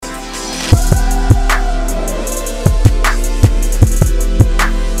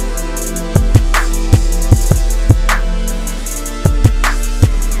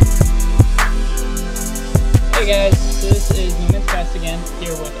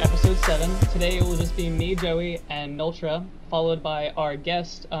episode 7. Today it will just be me, Joey, and Nultra, followed by our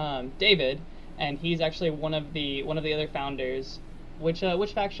guest, David, and he's actually one of the other founders. Which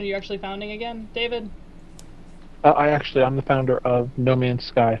faction are you actually founding again, David? I'm the founder of No Man's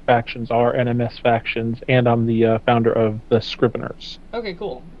Sky factions, our NMS factions, and I'm the founder of the Scriveners. Okay,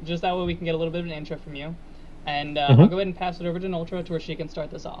 cool. Just that way we can get a little bit of an intro from you. And I'll Hmm. go ahead and pass it over to Nultra to where she can start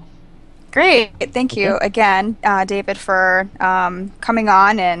this off. Great. Thank Okay. you again, David, for coming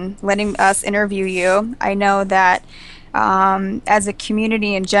on and letting us interview you. I know that as a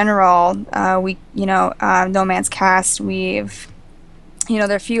community in general, No Man's Cast, there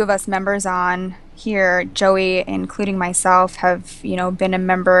are a few of us members on here. Joey, including myself, have, been a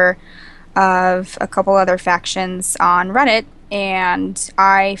member of a couple other factions on Reddit. And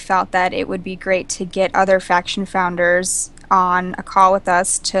I felt that it would be great to get other faction founders on a call with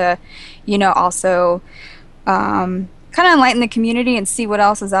us to, also kind of enlighten the community and see what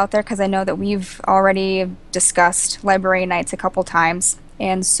else is out there, because I know that we've already discussed library nights a couple times.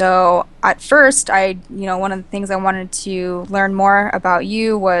 And so at first, one of the things I wanted to learn more about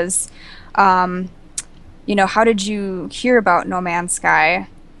you was, how did you hear about No Man's Sky?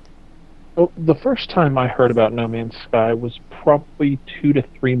 Well, the first time I heard about No Man's Sky was probably 2 to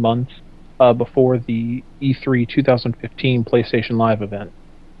 3 months before the E3 2015 PlayStation Live event.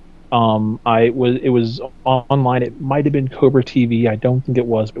 It was online. It might have been Cobra TV. I don't think it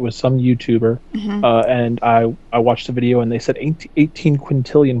was, but it was some YouTuber. Hmm. And I watched the video, and they said 18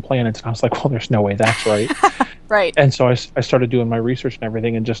 quintillion planets, and I was like, well, there's no way that's right. Right. And so I started doing my research and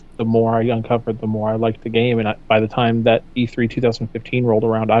everything, and just the more I uncovered, the more I liked the game. And by the time that E3 2015 rolled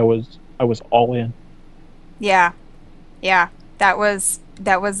around, I was all in. Yeah. Yeah. That was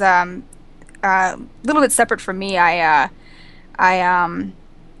a little bit separate from me. I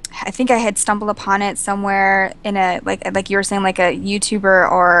think I had stumbled upon it somewhere in a, like you were saying, like a YouTuber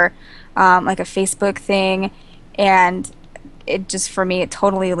or like a Facebook thing, and it just, for me, it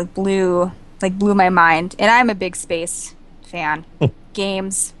totally blew my mind. And I'm a big space fan,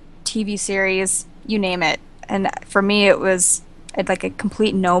 games, TV series, you name it. And for me, it was like a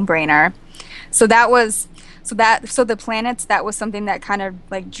complete no-brainer. So so the planets, that was something that kind of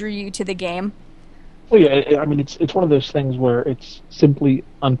like drew you to the game. Well, yeah, I mean, it's one of those things where it's simply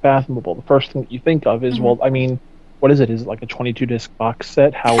unfathomable. The first thing that you think of is, Hmm. well, I mean, what is it? Is it like a 22 disc box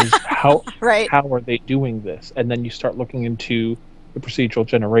set? Right. How are they doing this? And then you start looking into the procedural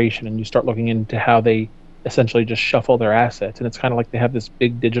generation, and you start looking into how they essentially just shuffle their assets. And it's kind of like they have this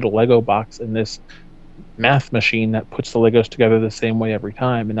big digital Lego box and this math machine that puts the Legos together the same way every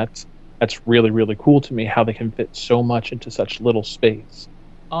time. And that's really, really cool to me, how they can fit so much into such little space.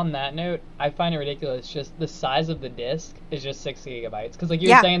 On that note, I find it ridiculous. Just the size of the disc is just 6 gigabytes. Because like you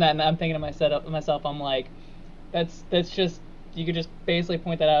were Yeah. saying that, and I'm thinking to myself, I'm like, that's just you could just basically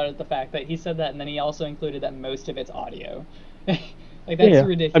point that out at the fact that he said that, and then he also included that most of it's audio. Like Yeah,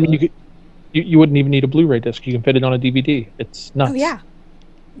 that's yeah. I mean, ridiculous. you wouldn't even need a Blu-ray disc. You can fit it on a DVD. It's Oh nuts. yeah.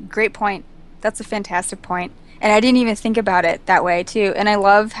 Great point. That's a fantastic point. And I didn't even think about it that way too. And I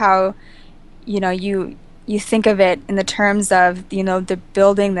love how, you think of it in the terms of, the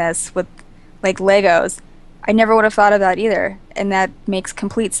building this with like Legos. I never would have thought of that either. And that makes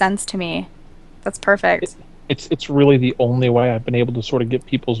complete sense to me. That's It, perfect. it's really the only way I've been able to sort of get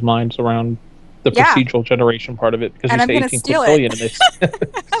people's minds around the Yeah. procedural generation part of it, because you And I'm say gonna 18 steal it. quintillion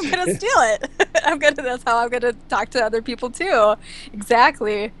and I'm gonna steal it. That's how I'm gonna talk to other people too.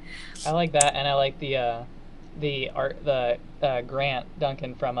 Exactly. I like that, and I like the Grant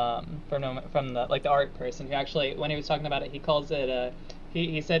Duncan from the like the art person who actually, when he was talking about it, he calls it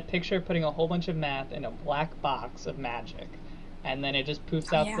he said, picture putting a whole bunch of math in a black box of magic, and then it just poofs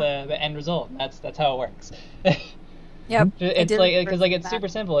Oh out yeah. the end result. That's how it works. Yep. I It's did like, remember because like seeing it's that. super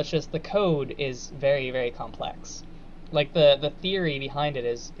simple. It's just the code is very, very complex. Like the theory behind it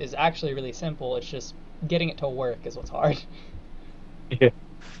is actually really simple. It's just getting it to work is what's hard. yeah,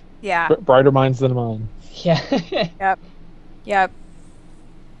 Yeah. brighter minds than mine. Yeah. Yep. Yep.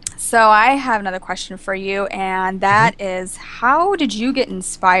 So I have another question for you, and Mhm. that is, how did you get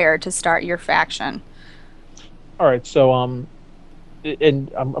inspired to start your faction? All right, so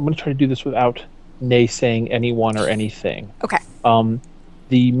and I'm going to try to do this without naysaying anyone or anything. Okay. Um,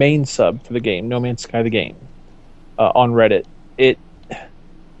 the main sub for the game, No Man's Sky, the game, on Reddit, it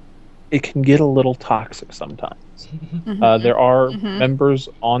it can get a little toxic sometimes. Mm-hmm. There are Mm-hmm. members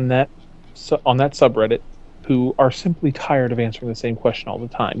on that subreddit who are simply tired of answering the same question all the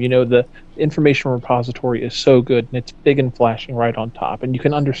time. The information repository is so good, and it's big and flashing right on top, and you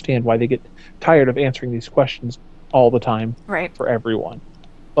can understand why they get tired of answering these questions all the time Right. for everyone.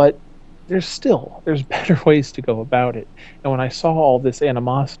 But there's better ways to go about it. And when I saw all this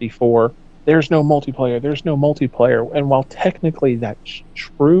animosity for there's no multiplayer, and while technically that's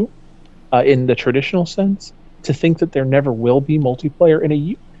true in the traditional sense, to think that there never will be multiplayer in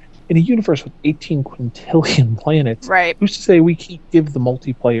a universe with 18 quintillion planets, Right. who's to say we can't give the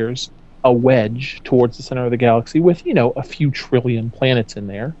multiplayers a wedge towards the center of the galaxy with, a few trillion planets in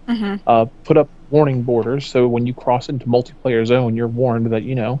there? Put up warning borders so when you cross into multiplayer zone, you're warned that,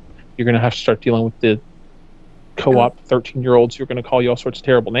 you're going to have to start dealing with the co-op 13-year-olds who are going to call you all sorts of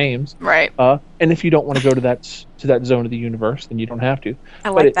terrible names. Right. And if you don't want to go to that zone of the universe, then you don't have to. I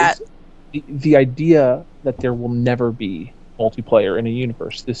like that. The idea that there will never be multiplayer in a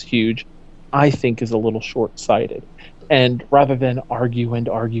universe this huge, I think, is a little short-sighted. And rather than argue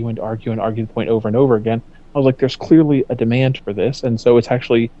the point over and over again, I was like, there's clearly a demand for this. And so it's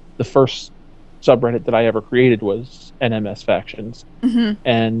actually the first subreddit that I ever created was NMS Factions.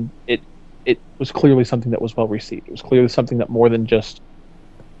 And it was clearly something that was well received. It was clearly something that more than just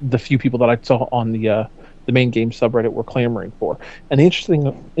the few people that I saw on the main game subreddit were clamoring for. And the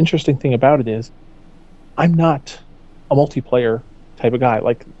interesting thing about it is, I'm not a multiplayer type of guy.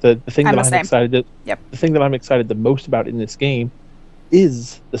 Like the thing that I'm excited the thing that I'm excited the most about in this game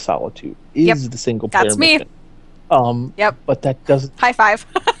is the solitude, is the single player That's mission. Me. But that doesn't high five.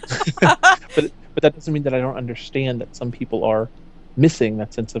 but that doesn't mean that I don't understand that some people are missing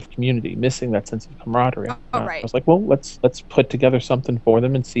that sense of community, missing that sense of camaraderie. Right. I was like, well, let's put together something for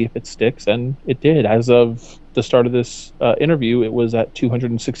them and see if it sticks, and it did. As of the start of this interview, it was at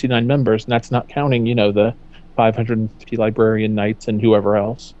 269 members, and that's not counting, the 550 librarian knights and whoever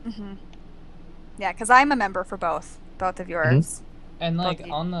else. Yeah, because I'm a member for both of yours. And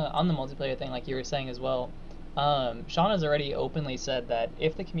on the multiplayer thing, like you were saying as well, Sean has already openly said that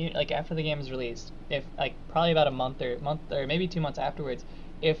if the community, like after the game is released, if like probably about a month or maybe 2 months afterwards,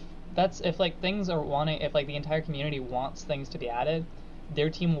 if things are wanting, if like the entire community wants things to be added, their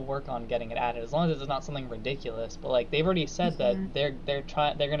team will work on getting it added, as long as it's not something ridiculous. But like they've already said that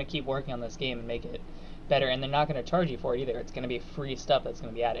they're gonna keep working on this game and make it better, and they're not gonna charge you for it either. It's gonna be free stuff that's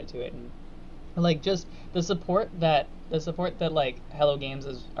gonna be added to it. And like just the support that like Hello Games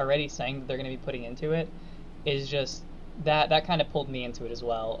is already saying that they're gonna be putting into it is just that kind of pulled me into it as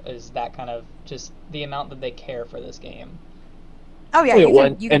well, is that kind of just the amount that they care for this game. Oh yeah,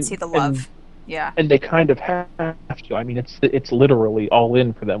 you can see the love. Yeah. And they kind of have to. I mean, it's literally all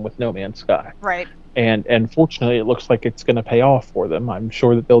in for them with No Man's Sky. Right. And fortunately, it looks like it's going to pay off for them. I'm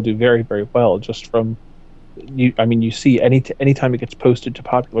sure that they'll do very, very well just from you see anytime it gets posted to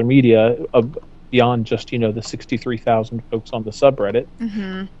popular media, beyond just the 63,000 folks on the subreddit,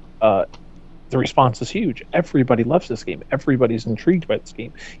 the response is huge. Everybody loves this game. Everybody's intrigued by this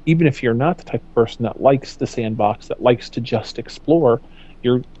game. Even if you're not the type of person that likes the sandbox, that likes to just explore,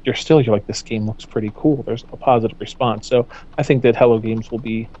 you're like, this game looks pretty cool. There's a positive response. So I think that Hello Games will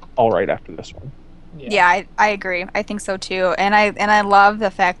be all right after this one. Yeah, I agree. I think so too. And I love the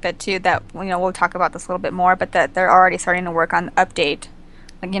fact that too that we'll talk about this a little bit more, but that they're already starting to work on the update,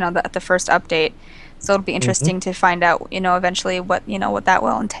 like the first update. So it'll be interesting to find out eventually what what that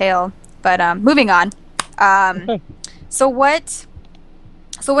will entail. But moving on. Okay. So what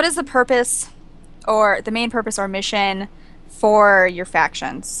is the purpose, or the main purpose or mission for your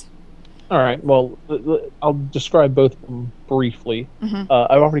factions? All right. Well, I'll describe both of them briefly.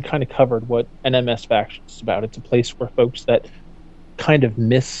 I've already kind of covered what NMS Factions is about. It's a place where folks that kind of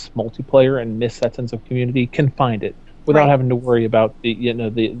miss multiplayer and miss that sense of community can find it without having to worry about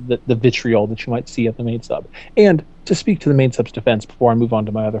the vitriol that you might see at the main sub. And to speak to the main sub's defense before I move on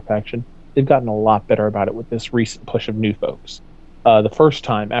to my other faction, they've gotten a lot better about it with this recent push of new folks. The first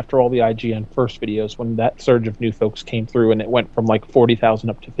time, after all the IGN first videos, when that surge of new folks came through and it went from like 40,000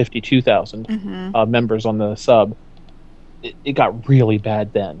 up to 52,000 members on the sub, it got really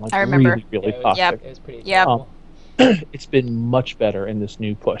bad then. Like, I remember. Really toxic. It was pretty terrible. It's been much better in this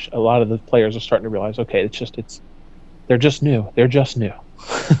new push. A lot of the players are starting to realize, okay, they're just new. They're just new.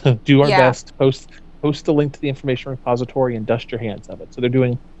 Do our best. Post the link to the information repository and dust your hands of it. So they're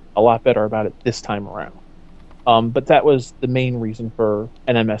doing a lot better about it this time around. But that was the main reason for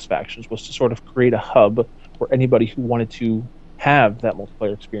NMS Factions, was to sort of create a hub where anybody who wanted to have that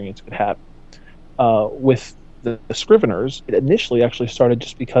multiplayer experience could have. With the Scriveners, it initially actually started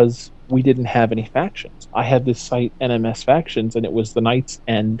just because we didn't have any factions. I had this site, NMS Factions, and it was the Knights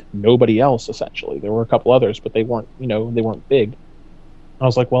and nobody else, essentially. There were a couple others, but they weren't big. I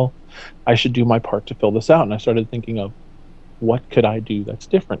was like, well, I should do my part to fill this out. And I started thinking of, what could I do that's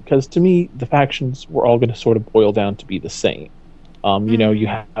different? Because to me, the factions were all going to sort of boil down to be the same. You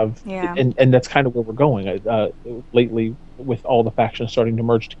have, Yeah. and that's kind of where we're going lately with all the factions starting to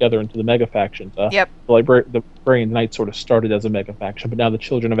merge together into the mega factions. Yep. The Librarian Knights sort of started as a mega faction, but now the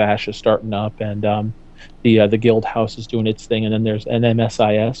Children of Ash is starting up, and the Guild House is doing its thing, and then there's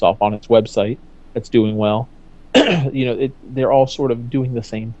NMSIS off on its website that's doing well. They're all sort of doing the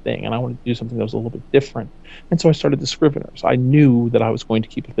same thing, and I wanted to do something that was a little bit different. And so I started the Scriveners. I knew that I was going to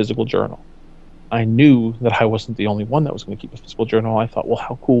keep a physical journal. I knew that I wasn't the only one that was going to keep a physical journal. I thought, well,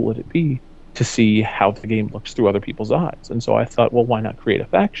 how cool would it be to see how the game looks through other people's eyes? And so I thought, well, why not create a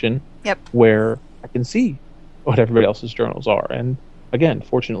faction Yep. where I can see what everybody else's journals are? And again,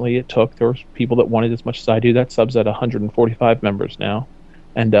 fortunately, there were people that wanted as much as I do. That sub's at 145 members now,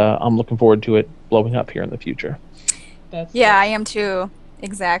 and I'm looking forward to it blowing up here in the future. I am too.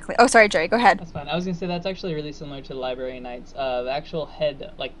 Exactly. Oh, sorry, Jerry. Go ahead. That's fine. I was gonna say that's actually really similar to the Library Knights. The actual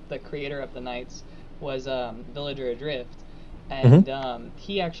head, like the creator of the Knights, was Villager Adrift, and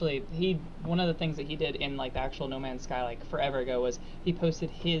he one of the things that he did in like the actual No Man's Sky like forever ago was he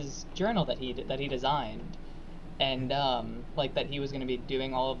posted his journal that he designed, and like that he was gonna be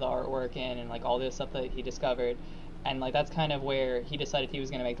doing all of the artwork in and like all this stuff that he discovered. And like that's kind of where he decided he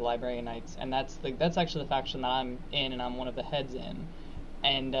was going to make the Librarian Knights, and that's actually the faction that I'm in, and I'm one of the heads in.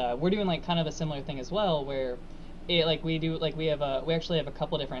 And we're doing like kind of a similar thing as well, where we actually have a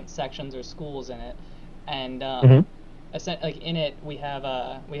couple different sections or schools in it, and like in it we have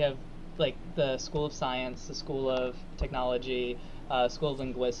like the School of Science, the School of Technology, School of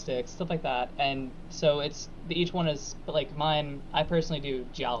Linguistics, stuff like that. And so each one is like mine. I personally do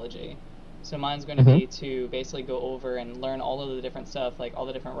geology. So mine's going to be to basically go over and learn all of the different stuff, like all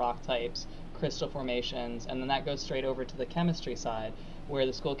the different rock types, crystal formations, and then that goes straight over to the chemistry side, where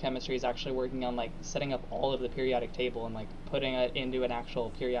the School of Chemistry is actually working on like setting up all of the periodic table and like putting it into an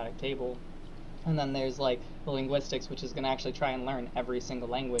actual periodic table. And then there's like the linguistics, which is going to actually try and learn every single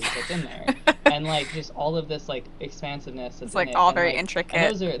language that's in there, and like just all of this like expansiveness. That's it's like in all and, very like, intricate.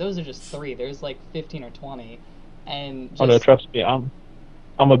 And those are just 3. There's like 15 or 20, and just, oh no, trust me,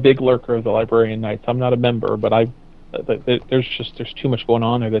 I'm a big lurker of the Librarian Knights. I'm not a member, but there's too much going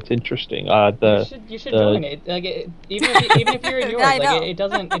on there that's interesting. You should join it. Like even if you're in yours, like it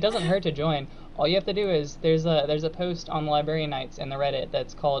doesn't hurt to join. All you have to do is there's a post on the Librarian Knights in the Reddit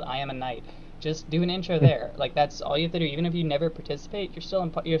that's called "I am a Knight." Just do an intro there. Like that's all you have to do. Even if you never participate, you're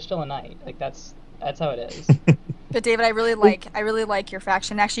still a knight. Like that's how it is. But David, I really like your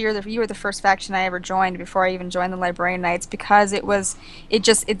faction. Actually, you were the first faction I ever joined before I even joined the Librarian Knights, because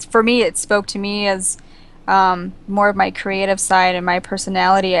for me it spoke to me as more of my creative side and my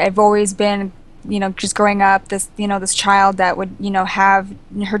personality. I've always been, just growing up, this child that would, have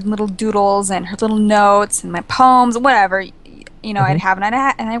her little doodles and her little notes and my poems, whatever, I'd have,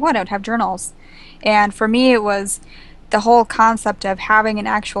 and I would have journals. And for me, it was the whole concept of having an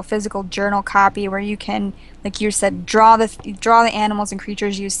actual physical journal copy where you can, like you said, draw the animals and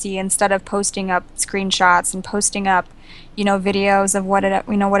creatures you see, instead of posting up screenshots and posting up, videos of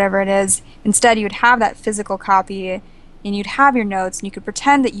whatever it is. Instead, you would have that physical copy, and you'd have your notes, and you could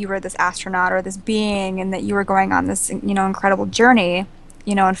pretend that you were this astronaut or this being, and that you were going on this, incredible journey,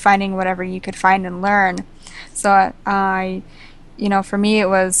 and finding whatever you could find and learn. So for me, it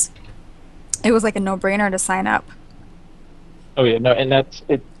was like a no-brainer to sign up. Oh yeah, no, and that's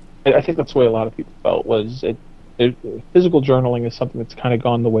it. I think that's the way a lot of people felt was physical journaling is something that's kind of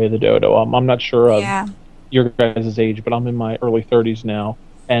gone the way of the dodo. I'm not sure of your guys' age, but I'm in my early 30s now,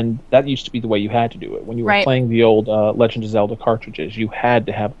 and that used to be the way you had to do it. When you were playing the old Legend of Zelda cartridges, you had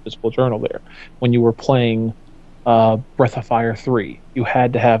to have a physical journal there. When you were playing Breath of Fire 3, you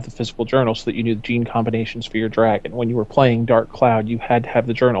had to have the physical journal so that you knew the gene combinations for your dragon. When you were playing Dark Cloud, you had to have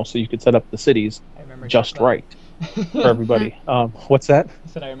the journal so you could set up the cities just right for everybody. What's that? I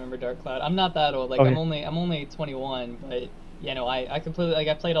said I remember Dark Cloud. I'm not that old. Like I'm only 21, but I completely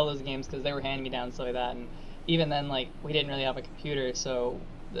I played all those games because they were hand me down, stuff like that. And even then, like we didn't really have a computer, so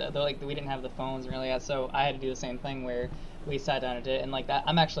we didn't have the phones really yet. So I had to do the same thing where we sat down and did it. And like that,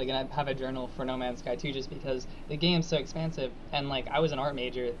 I'm actually gonna have a journal for No Man's Sky too, just because the game's so expansive. And like I was an art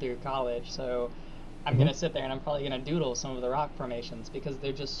major through college, so I'm gonna sit there and I'm probably gonna doodle some of the rock formations because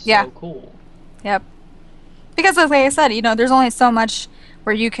they're just so cool. Yep. Because like I said, there's only so much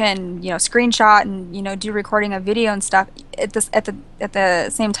where you can, screenshot and, do recording of video and stuff. At the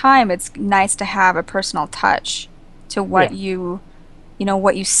same time, it's nice to have a personal touch to what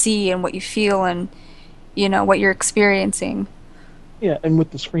what you see and what you feel and, what you're experiencing. Yeah, and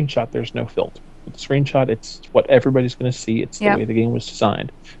with the screenshot, there's no filter. With the screenshot, it's what everybody's going to see. It's the way the game was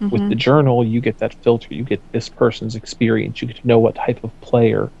designed. With the journal, you get that filter. You get this person's experience. You get to know what type of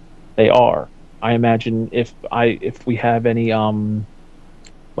player they are. I imagine if we have any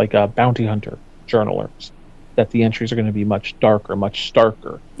like bounty hunter journalers, that the entries are going to be much darker, much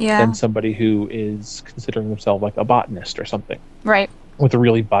starker than Yeah. somebody who is considering themselves like a botanist or something, Right. with the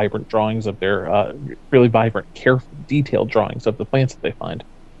really vibrant drawings of their really vibrant, careful, detailed drawings of the plants that they find.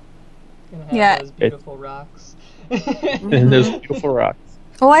 Gonna have Yeah. those It beautiful rocks. and those Hmm. beautiful rocks.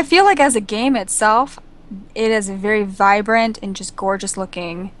 Well, I feel like as a game itself, it is a very vibrant and just gorgeous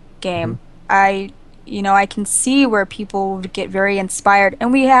looking Mhm. game. I, I can see where people would get very inspired,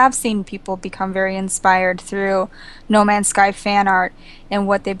 and we have seen people become very inspired through No Man's Sky fan art and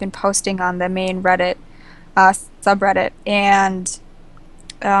what they've been posting on the main Reddit subreddit. And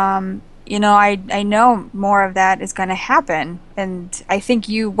I know more of that is going to happen, and I think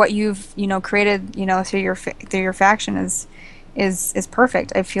what you've created through your faction is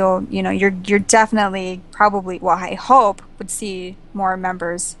perfect. I feel you're definitely probably, well, I hope would see more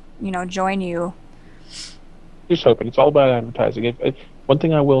members join you. Just hoping. It's all about advertising. One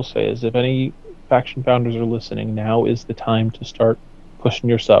thing I will say is, if any faction founders are listening, now is the time to start pushing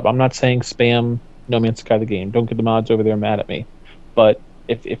your sub. I'm not saying spam No Man's Sky the game. Don't get the mods over there mad at me. But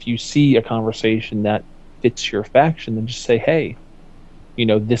if you see a conversation that fits your faction, then just say, hey,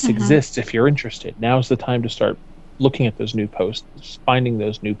 this Hmm. exists if you're interested. Now's the time to start looking at those new posts, finding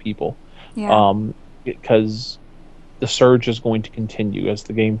those new people. Yeah. Because the surge is going to continue as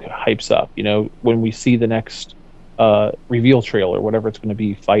the game hypes up. When we see the next reveal trailer, whatever it's going to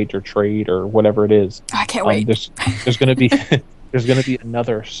be, fight or trade or whatever it is, I can't wait. there's going to be there's going to be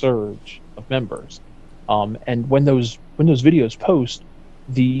another surge of members. And when those videos post,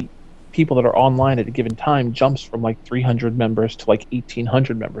 the people that are online at a given time jumps from like 300 members to like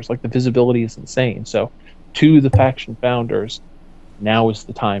 1,800 members. Like, the visibility is insane. So, to the faction founders, now is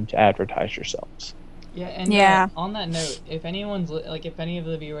the time to advertise yourselves. Yeah, and Yeah. on that note, if if any of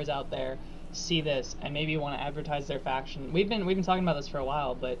the viewers out there see this and maybe want to advertise their faction, we've been talking about this for a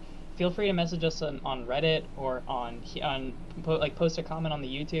while, but feel free to message us on Reddit or post a comment on the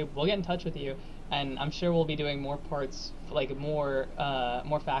YouTube. We'll get in touch with you, and I'm sure we'll be doing more parts, like more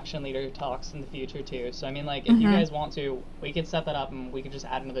faction leader talks in the future too. So I mean, like, if you Hmm. guys want to, we could set that up and we could just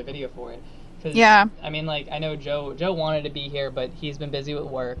add another video for it. Because Yeah. I mean, like, I know Joe wanted to be here, but he's been busy with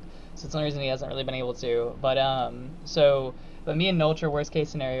work, so it's the only reason he hasn't really been able to. But me and Nultra, worst case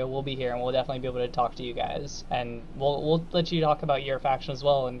scenario, will be here, and we'll definitely be able to talk to you guys, and we'll let you talk about your faction as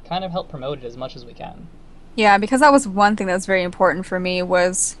well, and kind of help promote it as much as we can. Yeah, because that was one thing that was very important for me,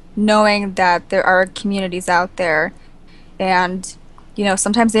 was knowing that there are communities out there, and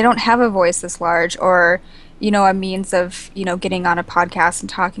sometimes they don't have a voice this large, or a means of getting on a podcast and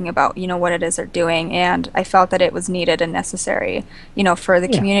talking about what it is they're doing. And I felt that it was needed and necessary for the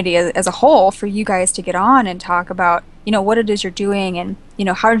Yeah. community as a whole, for you guys to get on and talk about what it is you're doing, and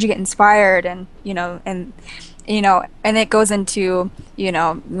how did you get inspired, and and it goes into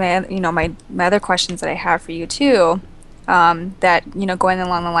my other questions that I have for you too, that going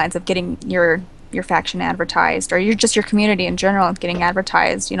along the lines of getting your faction advertised, or your community in general getting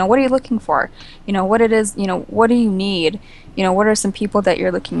advertised. What are you looking for? What it is, what do you need? What are some people that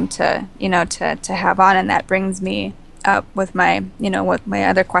you're looking to to have on? And that brings me up with my what my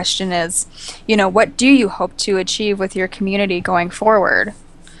other question is, what do you hope to achieve with your community going forward?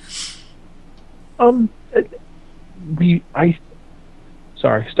 Um, I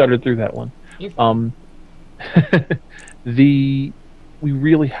sorry, stuttered through that one. You're fine. Um, the we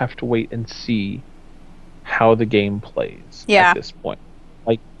really have to wait and see how the game plays at Yeah. this point.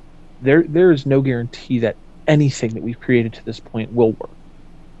 Like, there is no guarantee that anything that we've created to this point will work.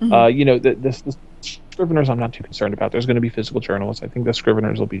 Hmm. The scriveners I'm not too concerned about. There's going to be physical journalists. I think the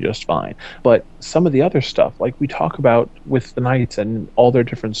scriveners will be just fine. But some of the other stuff, like we talk about with the knights and all their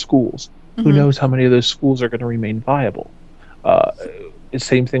different schools, who Hmm. knows how many of those schools are going to remain viable? Uh,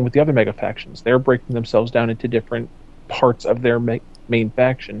 Same thing with the other mega factions. They're breaking themselves down into different parts of their main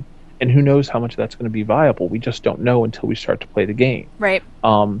faction, and who knows how much that's going to be viable? We just don't know until we start to play the game. Right.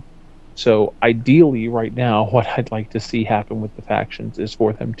 Um, so ideally, right now, what I'd like to see happen with the factions is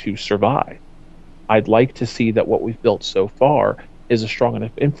for them to survive. I'd like to see that what we've built so far is a strong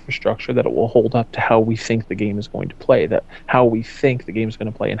enough infrastructure that it will hold up to how we think the game is going to play, that how we think the game is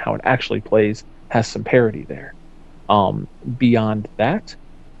going to play and how it actually plays has some parity there. Beyond that,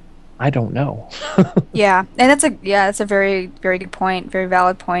 I don't know. Yeah, and that's a very very good point, very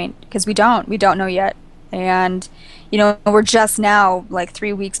valid point, because we don't know yet, and we're just now, like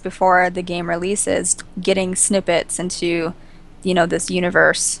 3 weeks before the game releases, getting snippets into this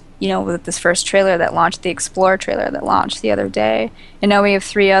universe. With this first trailer that launched, the Explorer trailer that launched the other day, and now we have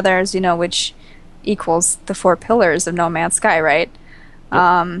three others, which equals the four pillars of No Man's Sky, right? Yep.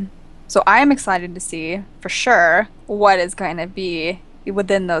 Um, So I'm excited to see for sure what is going to be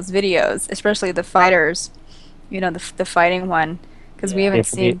within those videos, especially the fighters, the fighting one, because we Yeah. Yeah, haven't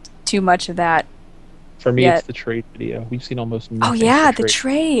seen too much of that for me, it's yet. the trade video. We've seen almost Oh nothing for yeah, the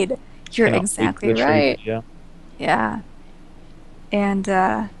trade. trade. You're Cannot wait for exactly the trade right. video. Yeah. And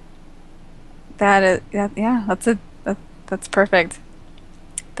that is yeah, that's perfect.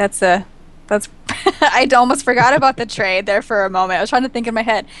 That's a that's I almost forgot about the trade there for a moment. I was trying to think in my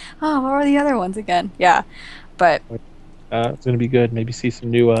head, oh, what were the other ones again? Yeah. But It's going to be good. Maybe see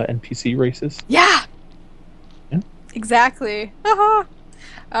some new NPC races. yeah, Yeah. exactly. All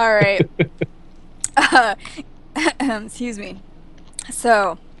right. Excuse me.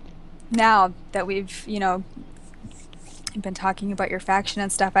 So now that we've, been talking about your faction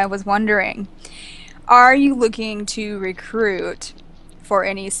and stuff, I was wondering, are you looking to recruit for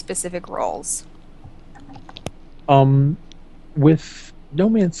any specific roles? Um, with No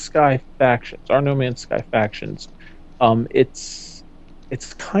Man's Sky factions, our No Man's Sky factions, it's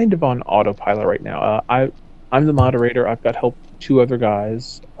kind of on autopilot right now. I'm the moderator. I've got help with two other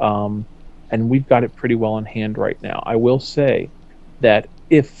guys, and we've got it pretty well in hand right now. I will say that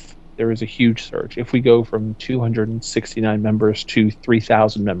if there is a huge surge, if we go from 269 members to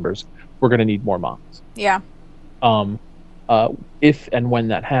 3,000 members, we're going to need more mods. Yeah. Um, uh, if and when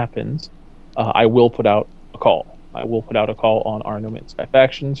that happens, I will put out a call. I will put out a call on our No Man's Sky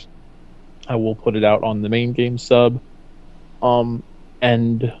factions. I will put it out on the main game sub,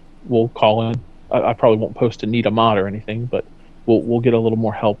 and we'll call in. I probably won't post a need a mod or anything, but we'll get a little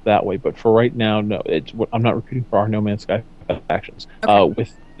more help that way. But for right now, no, I'm not recruiting for our No Man's Sky factions. Okay.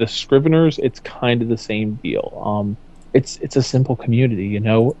 With the Scriveners, it's kind of the same deal. It's a simple community,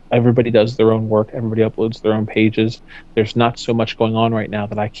 Everybody does their own work. Everybody uploads their own pages. There's not so much going on right now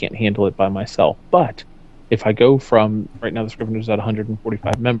that I can't handle it by myself. But if I go from right now, the Scrivener's at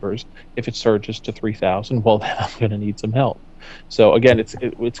 145 members. If it surges to 3,000, well, then I'm going to need some help. So again,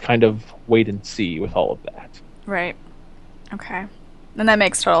 it's kind of wait and see with all of that. Right. Okay. And that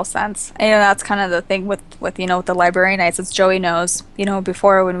makes total sense. And that's kind of the thing with with the library nights, as Joey knows,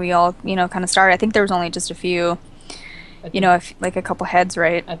 before when we all, kind of started, I think there was only just a few, I think if like a couple heads,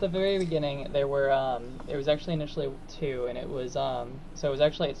 right? at the very beginning there were it was actually initially two, and it was so it was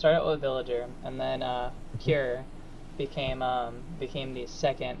actually it started out with Villager, and then Cure became the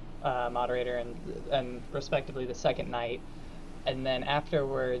second moderator and respectively the second knight. And then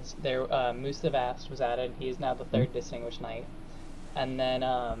afterwards, there Moose the Vast was added. He is now the third distinguished knight. And then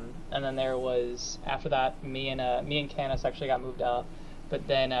there was after that me and Canis actually got moved up, but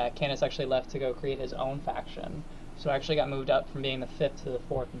then Canis actually left to go create his own faction. So I actually got moved up from being the fifth to the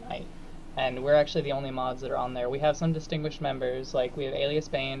fourth knight. And we're actually the only mods that are on there. We have some distinguished members, like we have Alias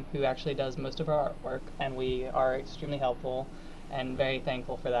Bane, who actually does most of our artwork, and we are extremely helpful and very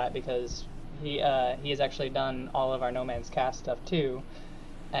thankful for that because he has actually done all of our No Man's Cast stuff too,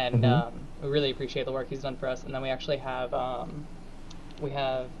 and we really appreciate the work he's done for us. And then we actually have let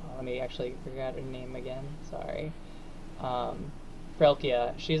me actually figure out her name again. Sorry,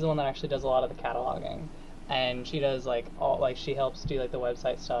 Frelkia. She's the one that actually does a lot of the cataloging, and she does she helps do like the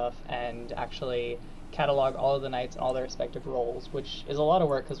website stuff and actually catalog all of the knights and all their respective roles, which is a lot of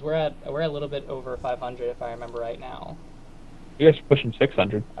work because we're a little bit over 500 if I remember right now. You guys are pushing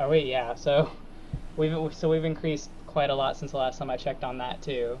 600. Oh wait, yeah. So we've increased quite a lot since the last time I checked on that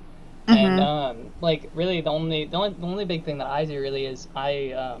too. And really the only big thing that I do really is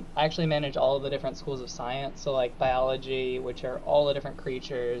I actually manage all of the different schools of science. So like biology, which are all the different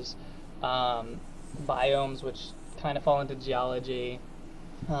creatures, biomes, which kind of fall into geology,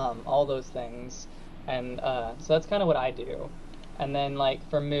 all those things, and so that's kind of what I do. And then like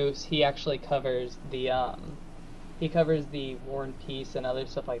for Moose, he actually covers the War and Peace and other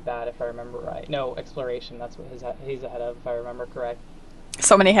stuff like that, if I remember right. No, exploration. That's what he's ahead of, if I remember correct.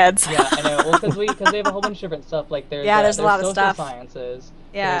 So many heads. Yeah, I know. Well, because we have a whole bunch of different stuff. Like there's a lot of social stuff. sciences.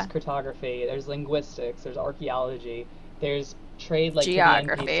 Yeah. There's cartography. There's linguistics. There's archaeology. There's trade like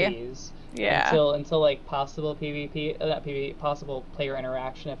Geography. to the NPCs. Yeah. Until like possible PvP, not PvP, possible player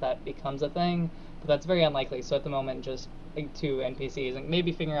interaction if that becomes a thing. But that's very unlikely. So at the moment, just like, two NPCs and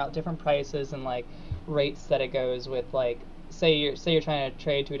maybe figuring out different prices and like rates that it goes with. Like say you're trying to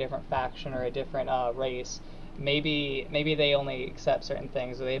trade to a different faction or a different race. Maybe they only accept certain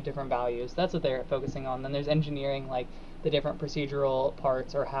things or they have different values. That's what they're focusing on. Then there's engineering, like the different procedural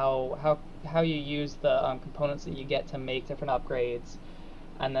parts or how you use the components that you get to make different upgrades.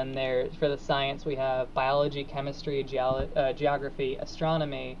 And then for the science, we have biology, chemistry, geography,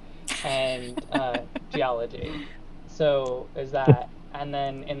 astronomy, and geology. So is that and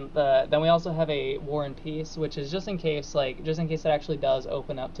then then we also have a War and Peace, which is just in case it actually does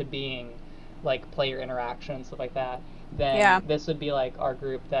open up to being like player interaction and stuff like that. Yeah. Then this would be like our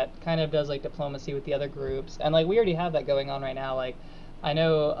group that kind of does like diplomacy with the other groups, and like we already have that going on right now. Like I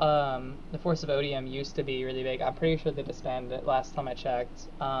know the Force of Odium used to be really big. I'm pretty sure they disbanded it last time I checked.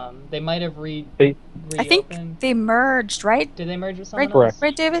 They might have They I think reopened. they merged, right? Did they merge with Right, someone correct. else?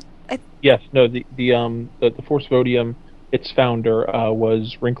 right, David? Yes, no, the Force Vodium, its founder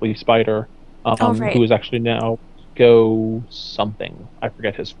was Wrinkly Spider, Oh, who right. is actually now Go something. I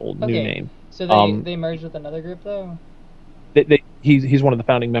forget his full new Okay, name. so Um, they merged with another group though. he's one of the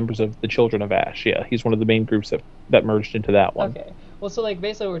founding members of the Children of Ash. Yeah, he's one of the main groups that merged into that one. Okay. Well, so like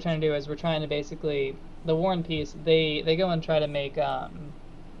basically what we're trying to do is we're trying to basically the War and Peace. They go and try to make kind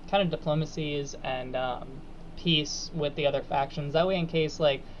of diplomacies and peace with the other factions. That way, in case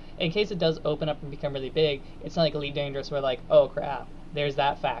it does open up and become really big, it's not like Elite Dangerous where like, oh crap, there's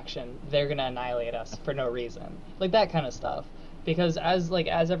that faction, they're gonna annihilate us for no reason, like that kind of stuff. Because as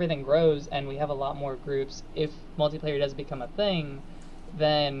everything grows and we have a lot more groups, if multiplayer does become a thing,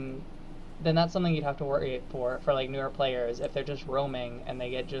 then that's something you'd have to worry for like newer players if they're just roaming and they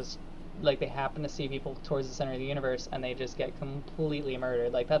get just like they happen to see people towards the center of the universe and they just get completely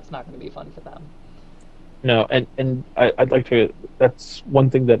murdered. Like that's not going to be fun for them. No, and I'd like to. That's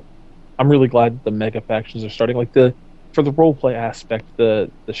one thing that I'm really glad the mega factions are starting. Like for the role play aspect, the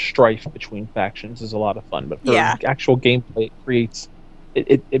strife between factions is a lot of fun. But for Yeah. actual gameplay, it creates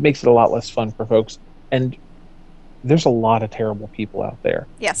it makes it a lot less fun for folks. And there's a lot of terrible people out there.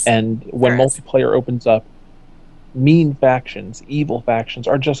 Yes, And when there is. multiplayer opens up, mean factions, evil factions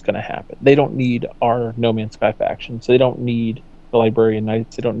are just going to happen. They don't need our No Man's Sky factions. They don't need the Librarian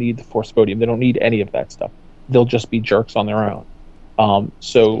Knights. They don't need the Force Podium. They don't need any of that stuff. They'll just be jerks on their own.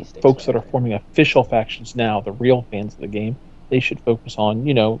 So Space folks that are forever. forming official factions now, the real fans of the game, they should focus on,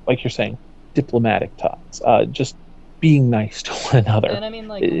 like you're saying, diplomatic talks, just being nice to one another. And I mean,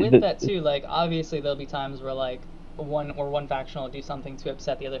 like with that too, like obviously there'll be times where like one faction will do something to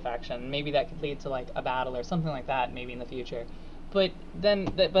upset the other faction. Maybe that could lead to like a battle or something like that. Maybe in the future. But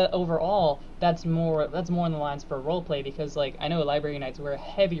overall, that's more in the lines for roleplay because like I know Library Nights we're a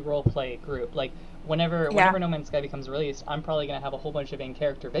heavy roleplay group. Like Yeah. whenever No Man's Sky becomes released, I'm probably gonna have a whole bunch of in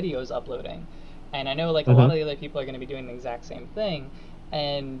character videos uploading, and I know like a lot Mhm. of the other people are gonna be doing the exact same thing,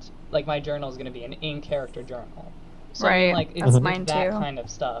 and like my journal is gonna be an in character journal. So I mean Right. like That's Mhm. it's mine that too. kind of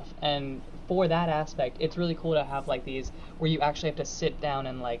stuff, and for that aspect, it's really cool to have like these where you actually have to sit down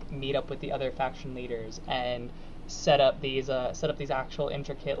and like meet up with the other faction leaders and set up these actual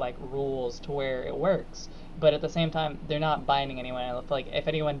intricate like rules to where it works. But at the same time, they're not binding anyone. Like if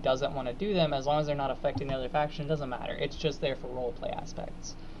anyone doesn't want to do them, as long as they're not affecting the other faction, it doesn't matter. It's just there for role play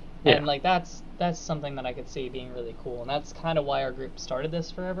aspects. Yeah. And like that's something that I could see being really cool, and that's kind of why our group started this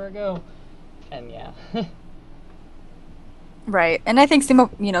forever ago. And yeah. Right. And I think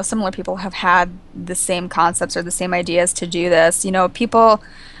similar people have had the same concepts or the same ideas to do this.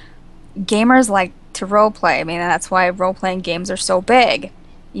 Gamers like to role play. I mean, that's why role-playing games are so big.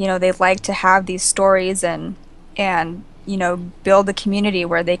 They like to have these stories and build a community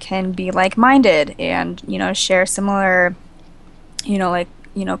where they can be like-minded and, share similar,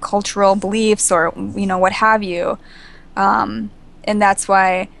 cultural beliefs or, what have you. And that's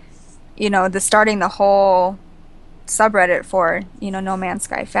why, the starting the whole subreddit for No Man's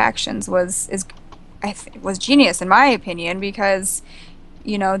Sky factions was genius in my opinion because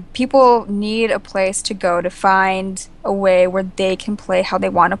people need a place to go to find a way where they can play how they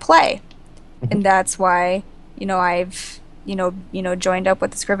want to play, Mhm. and that's why I've joined up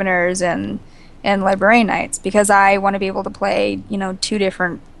with the Scriveners and Librarian Knights because I want to be able to play two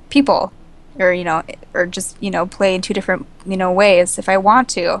different people or or just play in two different ways if I want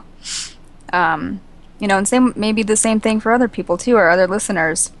to. um and same maybe the same thing for other people too or other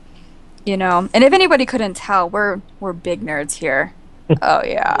listeners. And if anybody couldn't tell, we're big nerds here. Oh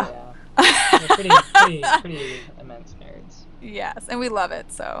yeah. Yeah. We're pretty immense nerds. Yes, and we love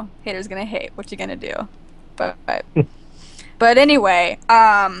it. So haters gonna hate. What you gonna do? But anyway,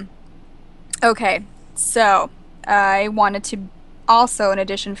 okay. So I wanted to also, in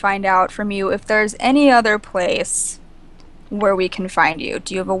addition, find out from you if there's any other place where we can find you.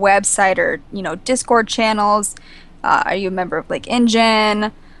 Do you have a website or Discord channels? Are you a member of like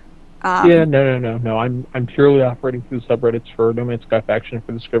Engine? Yeah, Um, no. I'm purely operating through the subreddits for No Man's Sky faction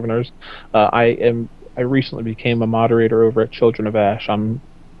for the Scriveners. I recently became a moderator over at Children of Ash. I'm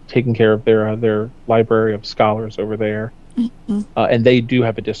taking care of their library of scholars over there, mm, and they do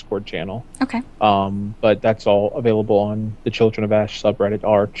have a Discord channel. okay. But that's all available on the Children of Ash subreddit,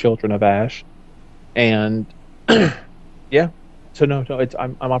 our Children of Ash, and yeah. So no, it's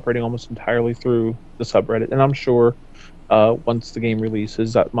I'm operating almost entirely through the subreddit, and I'm sure once the game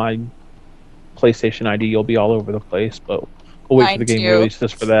releases, that my PlayStation ID will be all over the place. But we'll wait for Mine the game too.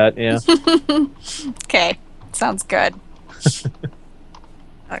 releases for that. Yeah. Okay, sounds good.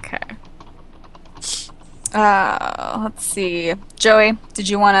 Okay. Let's see. Joey, did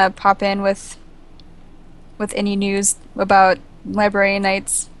you want to pop in with any news about library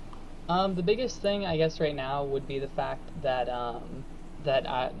nights? The biggest thing I guess right now would be the fact that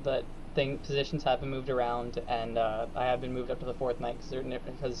that thing positions have been moved around, and I have been moved up to the fourth night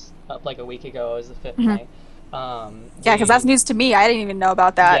because like a week ago I was the fifth Hmm. night. Yeah, because that's We news to me. I didn't even know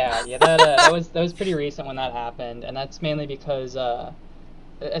about that. Yeah, that was pretty recent when that happened, and that's mainly because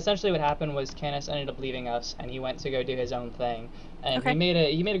essentially what happened was Canis ended up leaving us, and he went to go do his own thing, and Okay.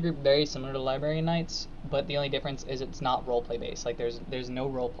 he made a group very similar to Librarian Nights, but the only difference is it's not role play based. Like there's no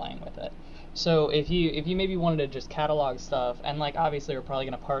role playing with it. So if you maybe wanted to just catalog stuff, and like obviously we're probably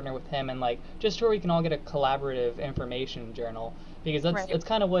gonna partner with him, and like just where we can all get a collaborative information journal, because Right. that's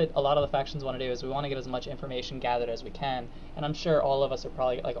kind of what a lot of the factions want to do, is we want to get as much information gathered as we can, and I'm sure all of us are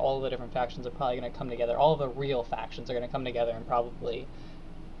probably like all of the different factions are probably going to come together. All of the real factions are going to come together and probably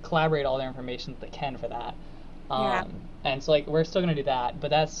collaborate all their information that they can for that. Yeah. And so like we're still gonna do that,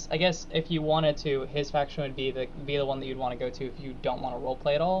 but that's I guess if you wanted to, his faction would be the one that you'd want to go to if you don't want to role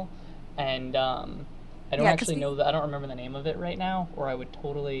play at all. And I don't Yeah, because actually know that I don't remember the name of it right now, or I would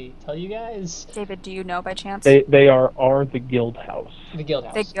totally tell you guys. David, do you know by chance? They are the guild house. The Guild The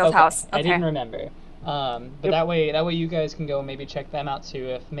House. Guild Okay, House. I didn't Okay. remember. But Yep. that way you guys can go and maybe check them out too.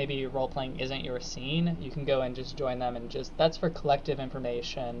 If maybe role playing isn't your scene, you can go and just join them, and just that's for collective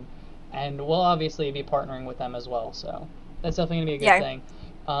information, and we'll obviously be partnering with them as well. So that's definitely gonna be a good Yeah. thing.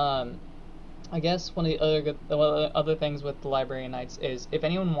 Um, I guess one of the other things with the Librarian Nights is if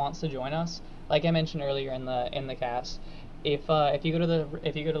anyone wants to join us, like I mentioned earlier in the cast, if you go to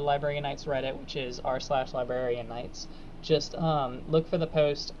the Librarian Nights Reddit, which is r/Librarian Nights, just look for the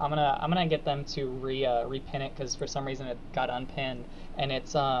post. I'm gonna get them to repin it because for some reason it got unpinned, and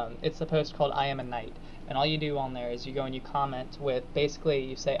it's the post called I Am a Knight, and all you do on there is you go and you comment with basically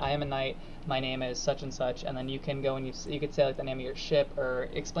you say I am a knight, my name is such and such, and then you can go and you could say like the name of your ship or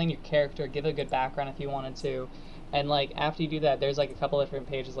explain your character, give a good background if you wanted to, and like after you do that, there's like a couple different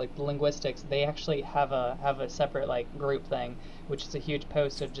pages like the linguistics. They actually have a separate like group thing, which is a huge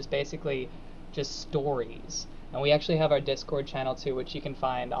post of just basically just stories. And we actually have our Discord channel too, which you can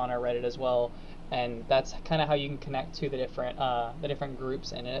find on our Reddit as well. And that's kind of how you can connect to the different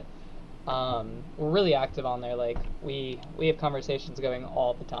groups in it. We're really active on there. Like we have conversations going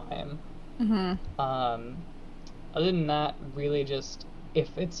all the time. Hmm. Um, Other than that, really just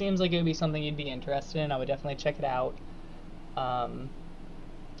if it seems like it would be something you'd be interested in, I would definitely check it out. Um,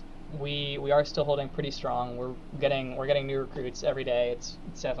 we are still holding pretty strong. We're getting new recruits every day. It's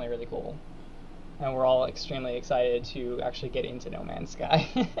definitely really cool, and we're all extremely excited to actually get into No Man's Sky.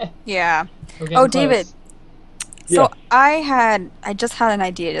 Yeah. We're Oh, getting David. close. Yeah. So I just had an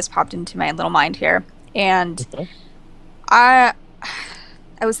idea just popped into my little mind here, and Okay. I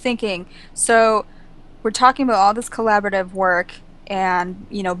I was thinking, so we're talking about all this collaborative work and,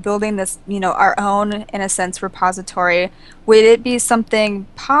 building this, our own, in a sense, repository. Would it be something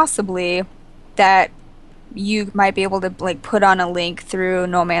possibly that you might be able to like put on a link through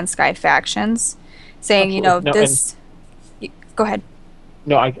No Man's Sky Factions saying, Absolutely. No, and this, go ahead.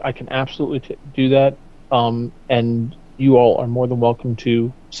 no, I can absolutely do that. And you all are more than welcome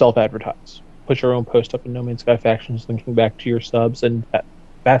to self-advertise. Put your own post up in No Man's Sky Factions, linking back to your subs and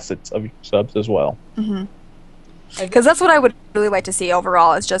facets of your subs as well. Hmm. I Because that's what I would really like to see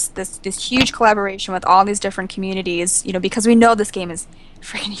overall is just this huge collaboration with all these different communities, because we know this game is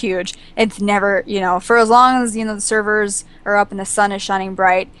freaking huge. It's never, for as long as, the servers are up and the sun is shining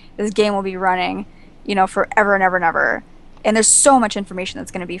bright, this game will be running, forever and ever and ever. And there's so much information that's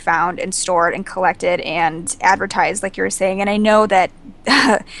going to be found and stored and collected and advertised, like you were saying. And I know that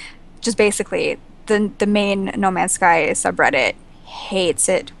just basically the main No Man's Sky subreddit hates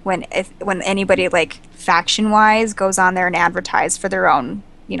it when anybody like faction wise goes on there and advertise for their own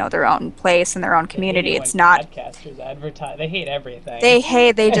their own place and their own They hate community. it when It's not podcasters advertise. They hate everything.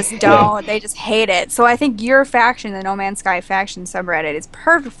 they just Yeah. don't they just hate it. So I think your faction, the No Man's Sky faction subreddit, is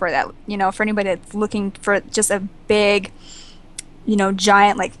perfect for that, for anybody that's looking for just a big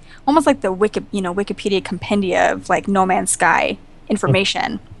giant, like almost like the Wikipedia compendia of like No Man's Sky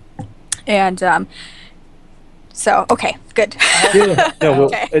information. And so okay, good. Yeah. No. Well,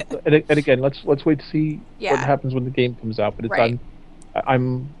 Okay. and again, let's wait to see what Yeah. happens when the game comes out. But Right.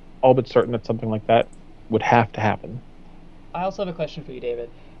 I'm all but certain that something like that would have to happen. I also have a question for you, David.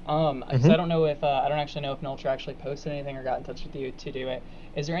 Because I don't know if I don't actually know if Nultra actually posted anything or got in touch with you to do it.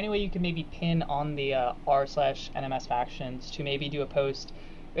 Is there any way you could maybe pin on the r/NMS factions to maybe do a post,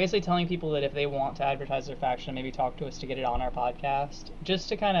 basically telling people that if they want to advertise their faction, maybe talk to us to get it on our podcast, just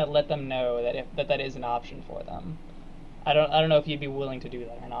to kind of let them know that that is an option for them. I don't know if you'd be willing to do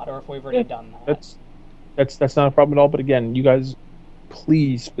that or not, or if we've already done that. That's not a problem at all. But again, you guys,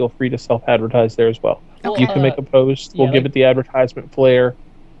 please feel free to self-advertise there as well. Well, You can make a post. yeah, We'll give like, it the advertisement flair.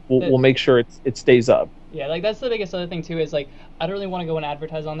 We'll make sure it stays up. Yeah, like that's the biggest other thing too is like I don't really want to go and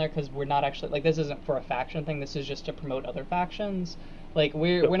advertise on there because we're not actually like this isn't for a faction thing. This is just to promote other factions. Like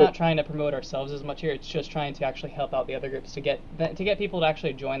we're not trying to promote ourselves as much here. It's just trying to actually help out the other groups to get people to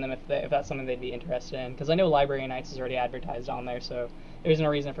actually join them if that's something they'd be interested in. Because I know Library Nights is already advertised on there, so there's no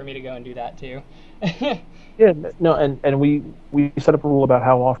reason for me to go and do that too. Yeah, no, and we set up a rule about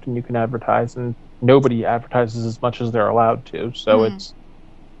how often you can advertise, and nobody advertises as much as they're allowed to. So it's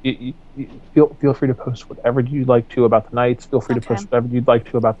you feel free to post whatever you'd like to about the nights. Feel free to post whatever you'd like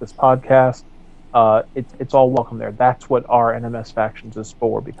to about this podcast. It's all welcome there. That's what our NMS factions is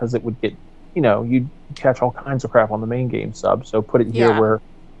for, because it would get, you'd catch all kinds of crap on the main game sub. So put it here where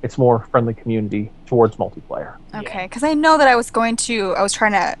it's more friendly community towards multiplayer. Okay, because I know that I was trying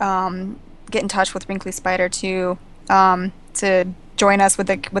to get in touch with Wrinkly Spider to join us with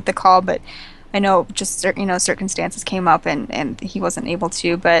the call, but I know just circumstances came up and he wasn't able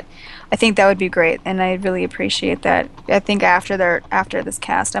to. But I think that would be great, and I really appreciate that. I think after this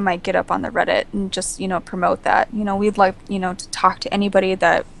cast, I might get up on the Reddit and just promote that. We'd like to talk to anybody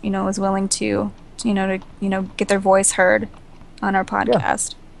that is willing to get their voice heard on our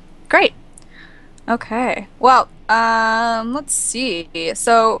podcast. Great. Okay. Well, let's see.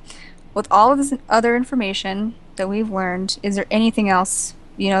 So, with all of this other information that we've learned, is there anything else,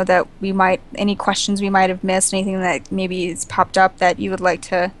 that any questions we might have missed, anything that maybe has popped up that you would like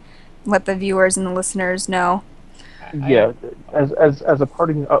to let the viewers and the listeners know? Yeah. As a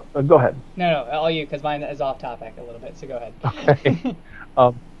parting, go ahead. No, all you, because mine is off topic a little bit. So go ahead. Okay.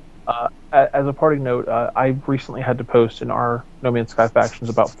 As a parting note, I recently had to post in our No Man's Sky factions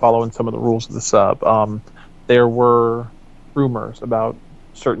about following some of the rules of the sub. There were rumors about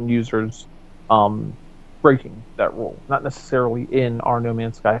certain users breaking that rule, not necessarily in our No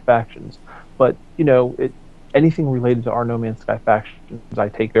Man's Sky factions, but anything related to our No Man's Sky factions, I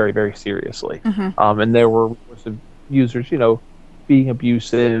take very, very seriously. And there were reports of users, being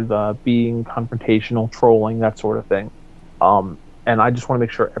abusive, being confrontational, trolling, that sort of thing. And I just want to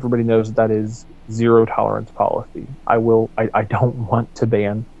make sure everybody knows that is zero tolerance policy. I don't want to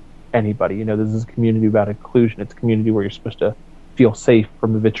ban anybody. This is a community about inclusion. It's a community where you're supposed to feel safe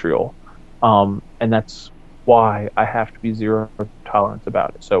from the vitriol. And that's why I have to be zero tolerance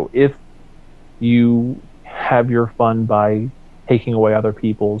about it. So if you have your fun by taking away other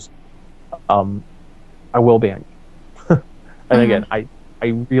people's, I will ban you. And again, I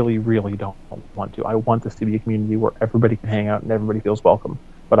really, really don't want to. I want this to be a community where everybody can hang out and everybody feels welcome.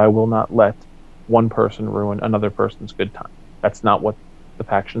 But I will not let one person ruin another person's good time. That's not what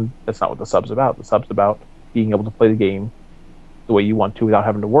that's not what the sub's about. The sub's about being able to play the game the way you want to without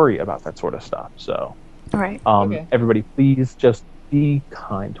having to worry about that sort of stuff. So, everybody, please just be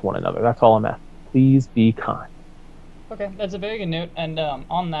kind to one another. That's all I'm asking. Please be kind. Okay, that's a very good note. And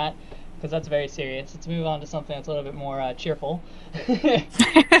on that, because that's very serious, let's move on to something that's a little bit more cheerful.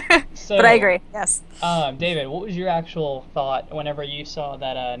 So, but I agree, yes. David, what was your actual thought whenever you saw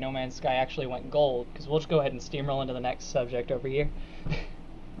that No Man's Sky actually went gold? Because we'll just go ahead and steamroll into the next subject over here.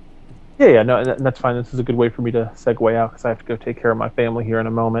 Yeah, no, and that's fine. This is a good way for me to segue out because I have to go take care of my family here in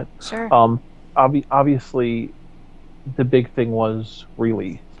a moment. Sure. Obviously, the big thing was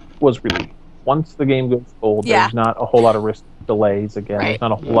release. Once the game goes gold, there's not a whole lot of risk of delays again. Right. There's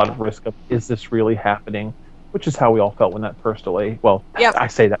not a whole lot of risk of, is this really happening? Which is how we all felt when that first delay, I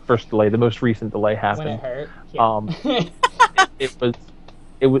say that first delay, the most recent delay happened. When it hurt. Yeah.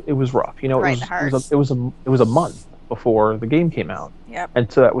 It was rough. It was a month before the game came out. Yep.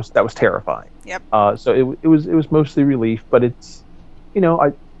 And so that was terrifying. Yep. So it was mostly relief, but it's,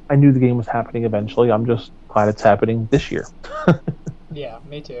 I knew the game was happening eventually. I'm just glad it's happening this year. Yeah,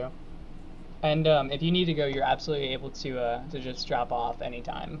 me too. And if you need to go, you're absolutely able to just drop off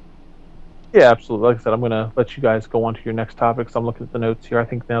anytime. Yeah, absolutely. Like I said, I'm going to let you guys go on to your next topics. I'm looking at the notes here. I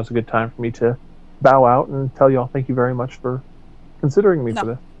think now's a good time for me to bow out and tell you all thank you very much for considering me for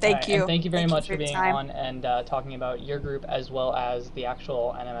this. Thank you. And thank you very much for your being time. on and talking about your group as well as the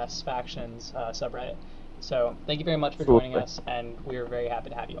actual NMS Factions subreddit. So thank you very much for joining us, and we're very happy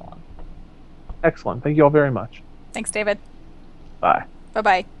to have you on. Excellent. Thank you all very much. Thanks, David. Bye.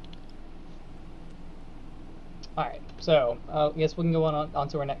 Bye-bye. All right, so I guess we can go on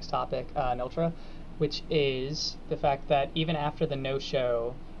to our next topic, Niltra, which is the fact that even after the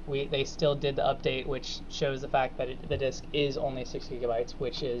no-show, they still did the update, which shows the fact that the disc is only 6 GB,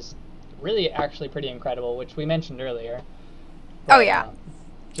 which is really actually pretty incredible, which we mentioned earlier. Oh But yeah. Oh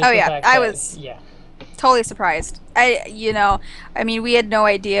just the yeah. fact I that, was yeah, totally surprised. I mean, we had no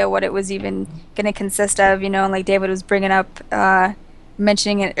idea what it was even going to consist of, and like David was bringing up,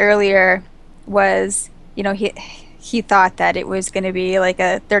 mentioning it earlier, was, he thought that it was going to be like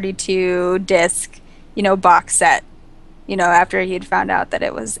a 32 disc, box set, after he'd found out that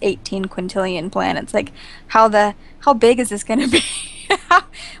it was 18 quintillion planets. Like, how big is this going to be?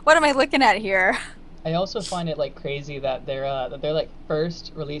 What am I looking at here? I also find it like crazy that their like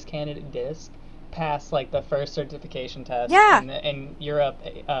first release candidate disc passed like the first certification test Yeah. in Europe,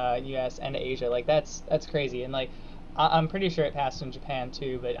 U.S. and Asia. Like that's crazy, and like I'm pretty sure it passed in Japan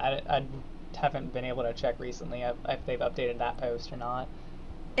too, but I haven't been able to check recently if they've updated that post or not,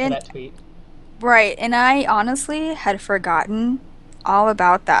 or And that tweet. right, and I honestly had forgotten all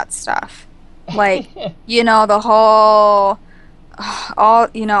about that stuff. Like, the whole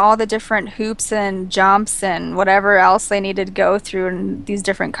all the different hoops and jumps and whatever else they needed to go through in these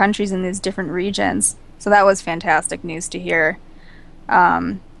different countries and these different regions. So that was fantastic news to hear.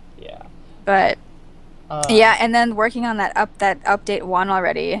 Um, Yeah. but Um, yeah, and then working on that update one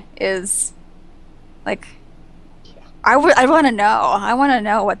already is like yeah. I want to know. I want to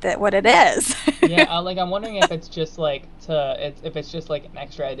know what it is. Yeah, like I'm wondering if it's just like if it's just like an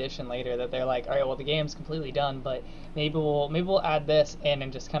extra edition later that they're like, all right, well the game's completely done, but maybe we'll add this in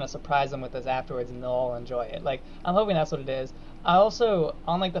and just kind of surprise them with this afterwards, and they'll all enjoy it. Like I'm hoping that's what it is. I also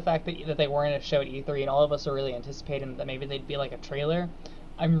on like the fact that they weren't a show at E3 and all of us are really anticipating that maybe they'd be like a trailer.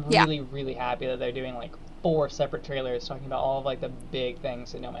 I'm Yeah. really happy that they're doing like 4 separate trailers talking about all of like the big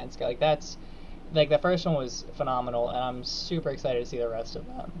things in No Man's Sky. Like that's like the first one was phenomenal, and I'm super excited to see the rest of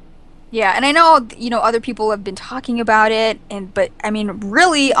them. Yeah, and I know, other people have been talking about it, but I mean,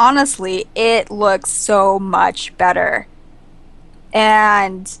 really, honestly, it looks so much better.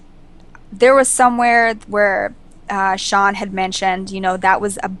 And there was somewhere where Sean had mentioned, that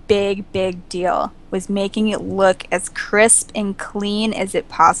was a big deal, was making it look as crisp and clean as it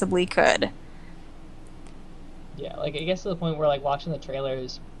possibly could. Yeah, like it gets to the point where like watching the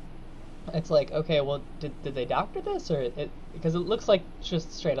trailers, it's like, okay, well, did they doctor this or it because it looks like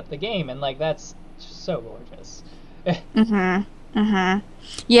just straight up the game, and like that's just so gorgeous. Mm-hmm. Mm-hmm.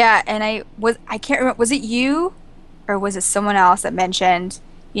 Yeah, and I can't remember, was it you or was it someone else that mentioned,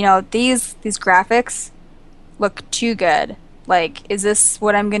 these graphics look too good. Like, is this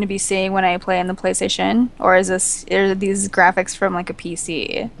what I'm going to be seeing when I play on the PlayStation, or are these graphics from like a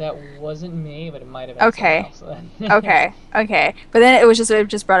PC? That wasn't me, but it might have been someone Okay, else then. okay. But then it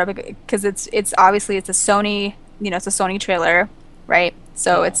just brought up because it's obviously it's a Sony, it's a Sony trailer, right?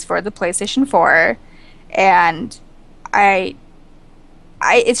 So Yeah. it's for the PlayStation 4, and I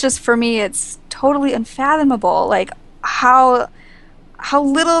it's just for me it's totally unfathomable like how how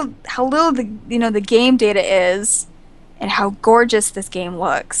little the game data is and how gorgeous this game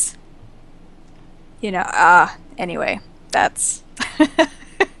looks. Anyway, that's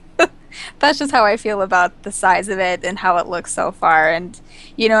that's just how I feel about the size of it and how it looks so far. And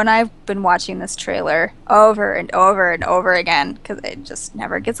I've been watching this trailer over and over and over again because it just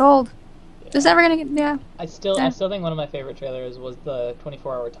never gets old. Just Yeah. never gonna get, yeah. I Yeah. still think one of my favorite trailers was the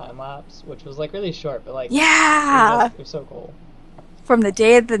 24-hour time lapse, which was like really short, but like Yeah. it was so cool. From the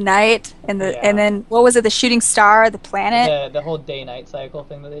day of the night and Yeah. then what was it, the shooting star, the planet? The whole day night cycle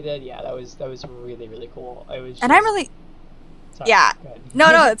thing that they did, yeah, that was really cool. It was And I'm just really, sorry. yeah. Go No,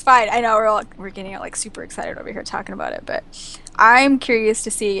 ahead. it's fine. I know we're getting like super excited over here talking about it, but I'm curious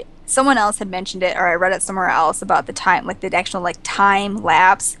to see. Someone else had mentioned it, or I read it somewhere else about the time, like the actual like time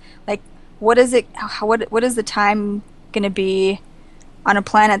lapse. Like, what is it? What is the time gonna be on a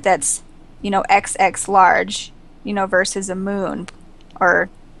planet that's XX large, versus a moon, or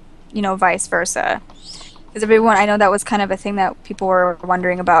vice versa? Because everyone, I know that was kind of a thing that people were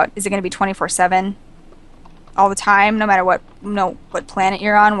wondering about. Is it going to be 24/7 all the time, no matter what planet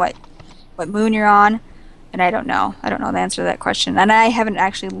you're on, what moon you're on? And I don't know. I don't know the answer to that question. And I haven't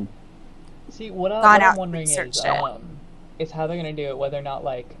actually See, gone what I'm out and wondering researched it. is how they're gonna do it. Whether or not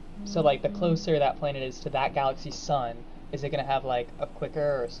like so like the closer that planet is to that galaxy's sun, is it gonna have like a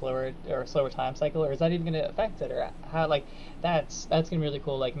quicker or slower time cycle, or is that even gonna affect it, or how like that's gonna be really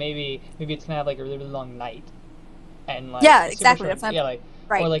cool. Like maybe it's gonna have like a really long night and like Yeah, a super exactly. short That's not yeah like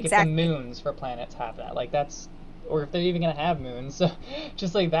or right. like if the Exactly. moons for planets have that like that's or if they're even gonna have moons, so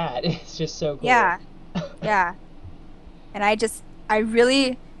just like that, it's just so cool. Yeah. Yeah. And I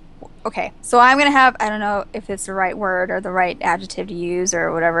really Okay, so I'm gonna have, I don't know if it's the right word or the right adjective to use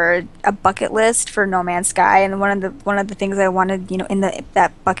or whatever, a bucket list for No Man's Sky. And one of the things I wanted, in the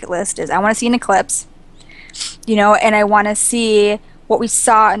that bucket list is I want to see an eclipse, and I want to see what we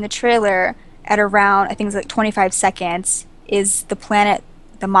saw in the trailer at around, I think it's like 25 seconds, is the planet,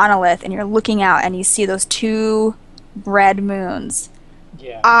 the monolith, and you're looking out and you see those two red moons.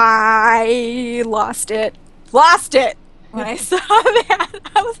 Yeah. I lost it when I saw that.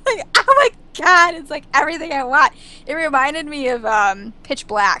 I was like, oh my God, it's like everything I want. It reminded me of Pitch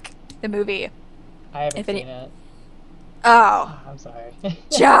Black, the movie. I haven't If any, seen it. oh, I'm sorry.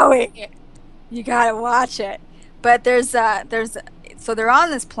 Joey, you gotta watch it. But so they're on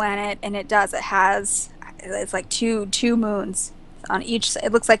this planet, and it's like two moons on each.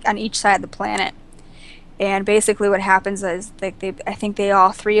 It looks like on each side of the planet. And basically, what happens is like I think they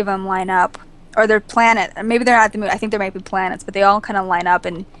all three of them line up, or they're planet. Maybe they're not the moon. I think there might be planets, but they all kind of line up,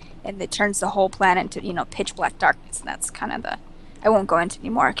 and it turns the whole planet into pitch black darkness. And that's kind of the. I won't go into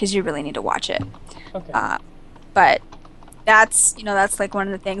anymore because you really need to watch it. Okay. But that's like one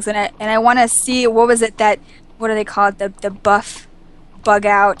of the things, and I want to see what do they call it, the buff bug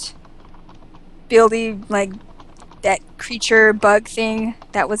out buildy, like that creature bug thing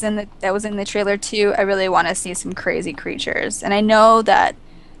that was in the trailer too. I really want to see some crazy creatures, and I know that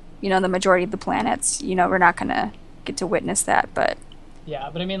the majority of the planets, we're not gonna get to witness that, but Yeah,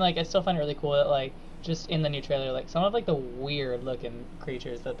 but I mean, like, I still find it really cool that, like, just in the new trailer, like, some of, like, the weird looking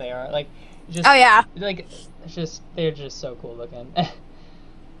creatures that they are, like, just, oh yeah, like, it's just, they're just so cool looking.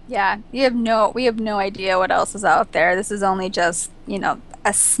 yeah, we have no idea what else is out there. This is only just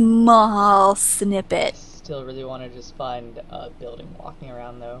a small snippet. Still really want to just find a building walking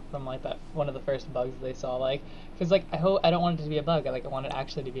around, though, from, like, that, one of the first bugs they saw, like, because, like, I don't want it to be a bug, I want it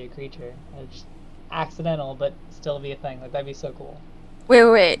actually to be a creature. Just accidental, but still be a thing, like, that'd be so cool.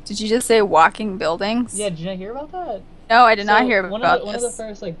 Wait. Did you just say walking buildings? Yeah, did you not hear about that? No, I did not So hear about one of the this.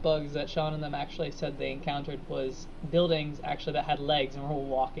 first like bugs that Sean and them actually said they encountered was buildings actually that had legs and were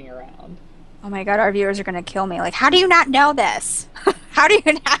walking around. Oh my God, our viewers are going to kill me. Like, how do you not know this? How do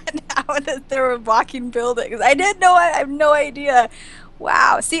you not know that there were walking buildings? I didn't know it. I have no idea.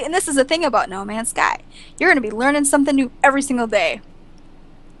 Wow. See, and this is the thing about No Man's Sky. You're going to be learning something new every single day.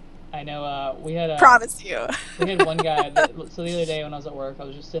 I know we had Promise you. we had one guy so the other day when I was at work I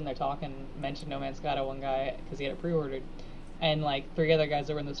was just sitting there talking, mentioned No Man's Sky to one guy because he had it pre-ordered, and like three other guys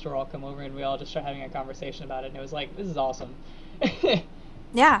that were in the store all come over and we all just started having a conversation about it, and it was like, this is awesome.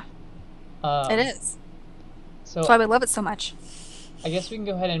 Yeah, um, it is. so That's why we love it so much. I guess we can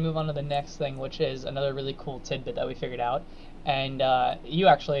go ahead and move on to the next thing, which is another really cool tidbit that we figured out, and you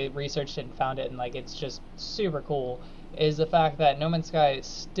actually researched it and found it, and like it's just super cool. Is the fact that No Man's Sky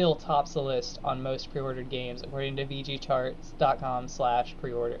still tops the list on most pre-ordered games according to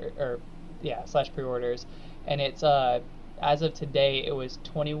VGCharts.com/preorder or yeah /preorders, and it's as of today it was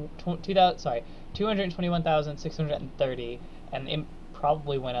 221,630, and it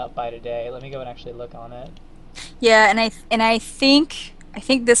probably went up by today. Let me go and actually look on it. Yeah, and I think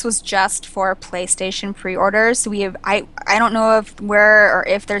this was just for PlayStation pre-orders. I don't know if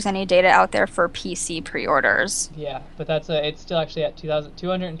there's any data out there for PC pre-orders. Yeah, but that's it's still actually at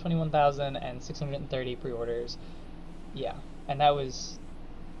 221,630 pre-orders. Yeah, and that was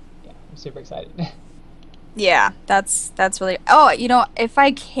yeah, I'm super excited. Yeah, that's really. Oh, if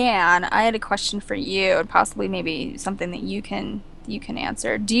I can, I had a question for you, and possibly maybe something that you can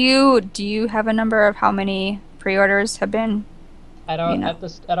answer. Do you have a number of how many pre-orders have been, you know?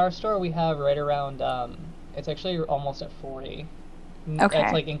 At our store we have right around it's actually almost at 40. That's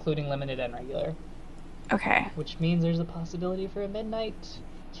Okay. like including limited and regular, Okay. which means there's a possibility for a midnight.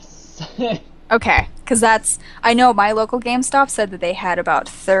 Yes. Okay, because I know my local GameStop said that they had about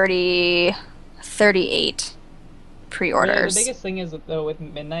 38 Really, the pre-orders. biggest thing is that though with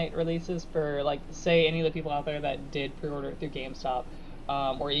midnight releases for like say any of the people out there that did pre-order it through GameStop,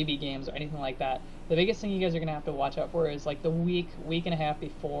 or EB Games or anything like that, the biggest thing you guys are gonna have to watch out for is like the week and a half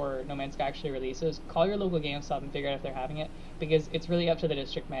before No Man's Sky actually releases. Call your local GameStop and figure out if they're having it, because it's really up to the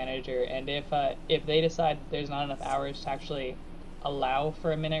district manager, and if they decide there's not enough hours to actually allow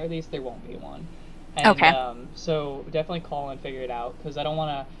for a midnight release, there won't be one. And Okay. so definitely call and figure it out, because I don't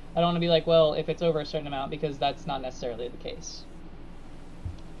want to be like, well, if it's over a certain amount, because that's not necessarily the case.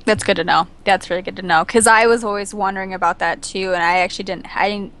 That's good to know. That's really good to know because I was always wondering about that too, and I didn't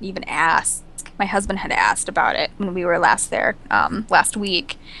even ask. My husband had asked about it when we were last there, last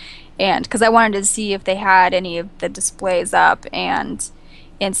week, and because I wanted to see if they had any of the displays up and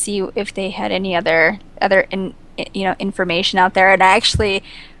see if they had any information out there. And I actually,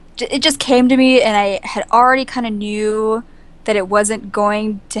 it just came to me, and I had already kind of knew that it wasn't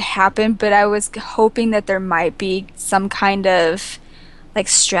going to happen, but I was hoping that there might be some kind of like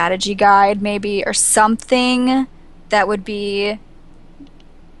strategy guide maybe or something that would be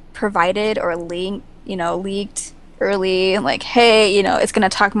provided or leaked early, like, hey, it's going to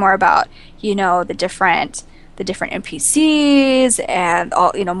talk more about, the different NPCs and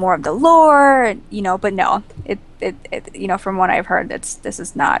all, more of the lore, but no, from what I've heard, this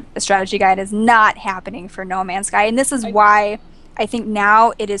is not a strategy guide is not happening for No Man's Sky. And this is I why I think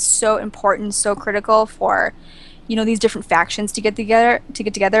now it is so important, so critical for, these different factions to get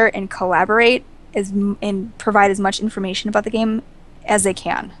together and collaborate and provide as much information about the game as they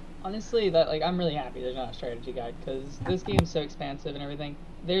can. honestly, that like I'm really happy there's not a strategy guide because this game's so expansive and everything.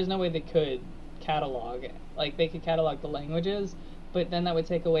 There's no way they could catalog it. Like they could catalog the languages, but then that would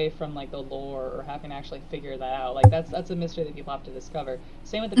take away from like the lore or having to actually figure that out. Like that's a mystery that people have to discover.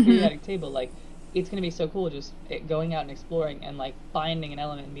 Same with the Hmm. periodic table. Like it's gonna be so cool just going out and exploring and like finding an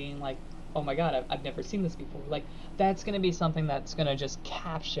element and being like, oh my god, I've never seen this before. Like that's gonna be something that's gonna just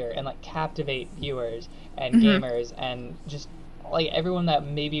capture and like captivate viewers and Hmm. gamers and just like everyone that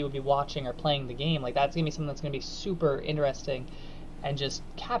maybe would be watching or playing the game. Like that's gonna be something that's gonna be super interesting and just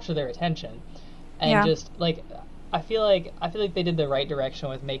capture their attention. And Yeah. just like I feel like they did the right direction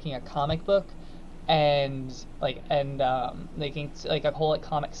with making a comic book and making like a whole like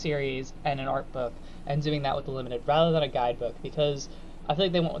comic series and an art book and doing that with the limited rather than a guidebook because I feel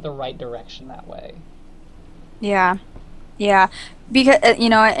like they went with the right direction that way. Yeah. Yeah. Because, and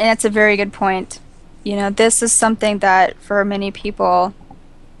it's a very good point. This is something that for many people,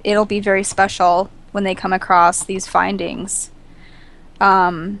 it'll be very special when they come across these findings,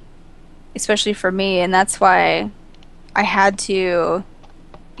 um, especially for me. And that's why I had to,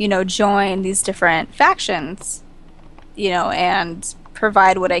 join these different factions, and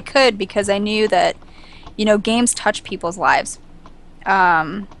provide what I could because I knew that, games touch people's lives.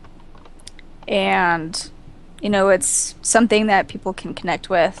 Um, and it's something that people can connect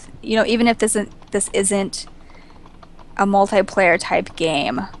with. Even if this isn't a multiplayer type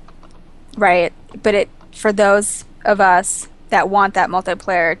game, right? But it for those of us that want that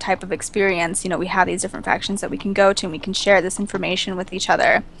multiplayer type of experience, we have these different factions that we can go to and we can share this information with each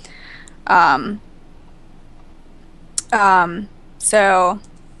other. Um, so,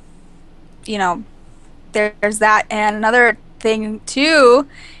 you know, there's that. And another thing too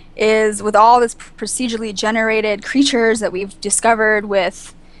is with all this procedurally generated creatures that we've discovered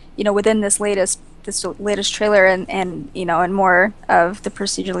within this latest trailer and more of the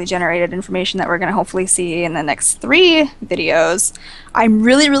procedurally generated information that we're going to hopefully see in the next 3 videos. I'm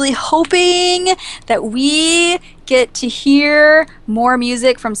really, really hoping that we get to hear more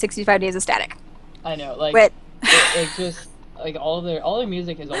music from 65 Days of Static. I know, like But it just like all their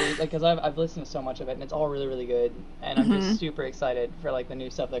music is always like because I've listened to so much of it and it's all really really good and I'm just mhm. super excited for like the new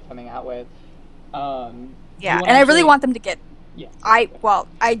stuff they're coming out with. Do you Yeah, want to and I really actually? want them to get Yeah, I well,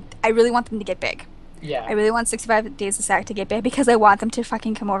 I really want them to get big. I yeah. really want 65 Days of Sack to get big because I want them to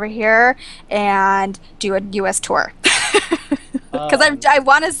fucking come over here and do a US tour. Because Um, I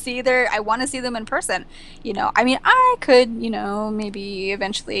want to see them in person. I mean, I could, maybe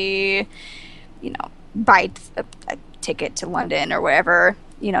eventually, buy a ticket to London or wherever,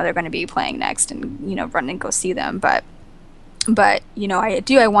 they're going to be playing next and, run and go see them. But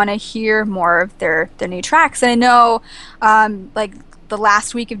I want to hear more of their new tracks. And I know, like the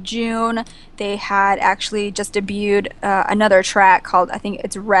last week of June, they had actually just debuted another track called, I think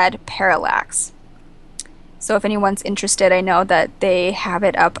it's Red Parallax. So if anyone's interested, I know that they have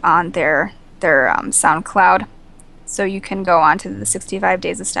it up on their SoundCloud. So you can go onto the 65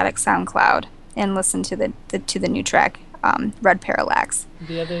 Days of Static SoundCloud and listen to the new track, Red Parallax.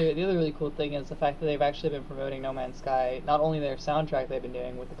 the other really cool thing is the fact that they've actually been promoting No Man's Sky, not only their soundtrack they've been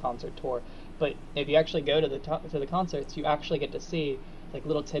doing with the concert tour, but if you actually go to the concerts, you actually get to see like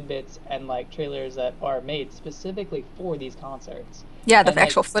little tidbits and like trailers that are made specifically for these concerts. Yeah, the And like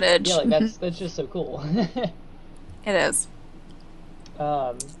actual yeah, footage. like Hmm. that's just so cool. It is.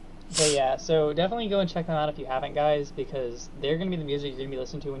 Um, but yeah, so definitely go and check them out if you haven't, guys, because they're gonna be the music you're gonna be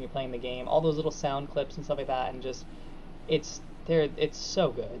listening to when you're playing the game. All those little sound clips and stuff like that, and just it's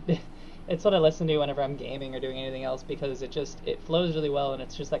so good. It's what I listen to whenever I'm gaming or doing anything else because it flows really well and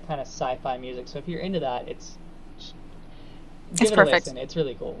it's just that kind of sci-fi music. So if you're into that, It's give it a perfect. listen. It's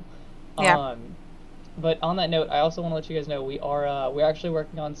really cool. Yeah. Um, but on that note, I also want to let you guys know we're actually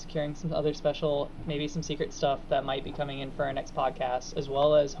working on securing some other special, maybe some secret stuff that might be coming in for our next podcast, as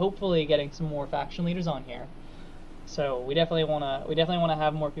well as hopefully getting some more faction leaders on here. So we definitely wanna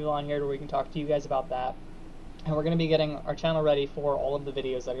have more people on here where we can talk to you guys about that. And we're gonna be getting our channel ready for all of the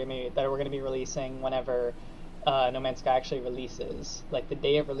videos that we're gonna be releasing whenever No Man's Sky actually releases. Like the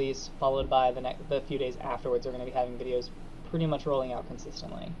day of release, followed by the few days afterwards, we're going to be having videos pretty much rolling out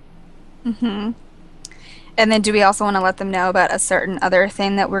consistently. Mm-hmm. And then do we also want to let them know about a certain other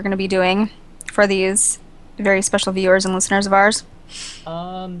thing that we're going to be doing for these very special viewers and listeners of ours?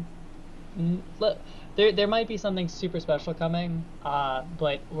 There might be something super special coming,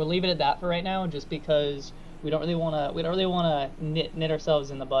 but we'll leave it at that for right now, just because we don't really wanna knit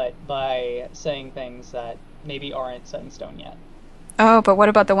ourselves in the butt by saying things that maybe aren't set in stone yet. Oh, but what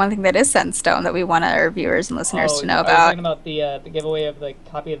about the one thing that is set in stone that we want our viewers and listeners to know Are you about? talking about the giveaway of the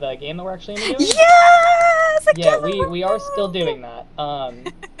copy of the game that we're actually gonna be doing? Yes! Yeah, we are still doing that.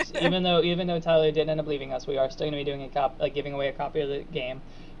 Even though Tyler didn't end up leaving us, we are still gonna be doing giving away a copy of the game.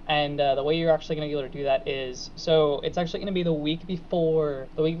 And the way you're actually going to be able to do that is, so it's actually going to be the week before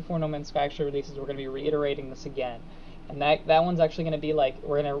No Man's Sky actually releases. We're going to be reiterating this again, and that one's actually going to be like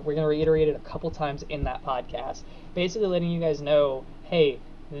we're gonna reiterate it a couple times in that podcast, basically letting you guys know, hey,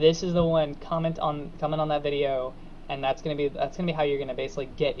 this is the one. Comment on that video, and that's gonna be how you're gonna basically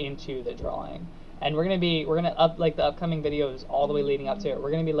get into the drawing. And we're gonna up like the upcoming videos all the way leading up to it.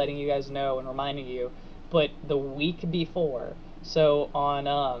 We're gonna be letting you guys know and reminding you, but the week before. So on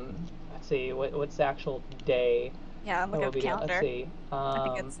let's see, what's the actual day? Yeah, look at the calendar. Let's see. I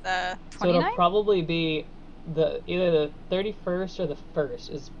think it's the 29th? So it'll probably be either the 31st or the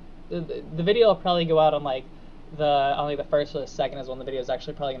 1st. Is the video will probably go out on like the 1st or the 2nd is when the video is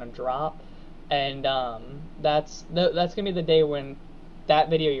actually probably gonna drop, and that's gonna be the day when that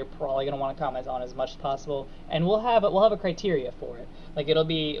video you're probably gonna want to comment on as much as possible, and we'll have a criteria for it. Like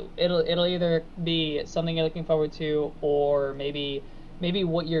it'll either be something you're looking forward to, or maybe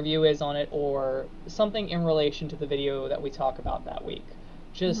what your view is on it, or something in relation to the video that we talk about that week.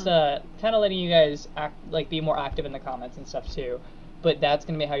 Just kind of letting you guys be more active in the comments and stuff too. But that's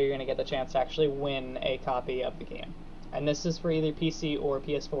gonna be how you're gonna get the chance to actually win a copy of the game. And this is for either PC or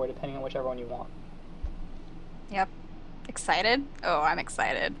PS4, depending on whichever one you want. Yep. Excited? Oh, I'm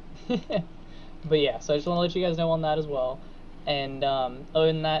excited. But yeah, so I just want to let you guys know on that as well. And other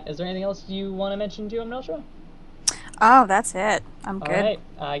than that, is there anything else you want to mention to Amnelsha? Oh, that's it. I'm good. Alright,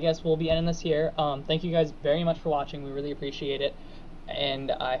 I guess we'll be ending this here. Thank you guys very much for watching. We really appreciate it.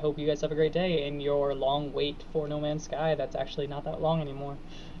 And I hope you guys have a great day in your long wait for No Man's Sky. That's actually not that long anymore.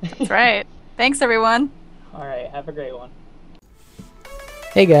 That's right. Thanks, everyone. Alright, have a great one.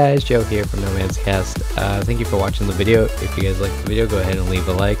 Hey guys, Joe here from No Man's Cast. Thank you for watching the video. If you guys liked the video, go ahead and leave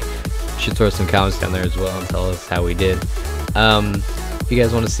a like. You should throw some comments down there as well and tell us how we did. If you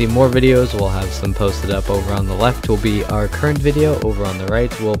guys want to see more videos, we'll have some posted up. Over on the left will be our current video. Over on the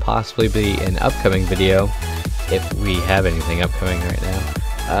right will possibly be an upcoming video, if we have anything upcoming right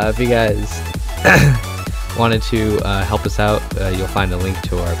now. If you guys wanted to help us out, you'll find a link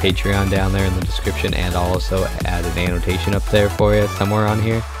to our Patreon down there in the description, and I'll also add an annotation up there for you somewhere on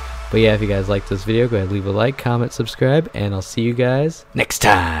here. But yeah, if you guys like this video, go ahead and leave a like, comment, subscribe, and I'll see you guys next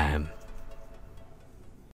time.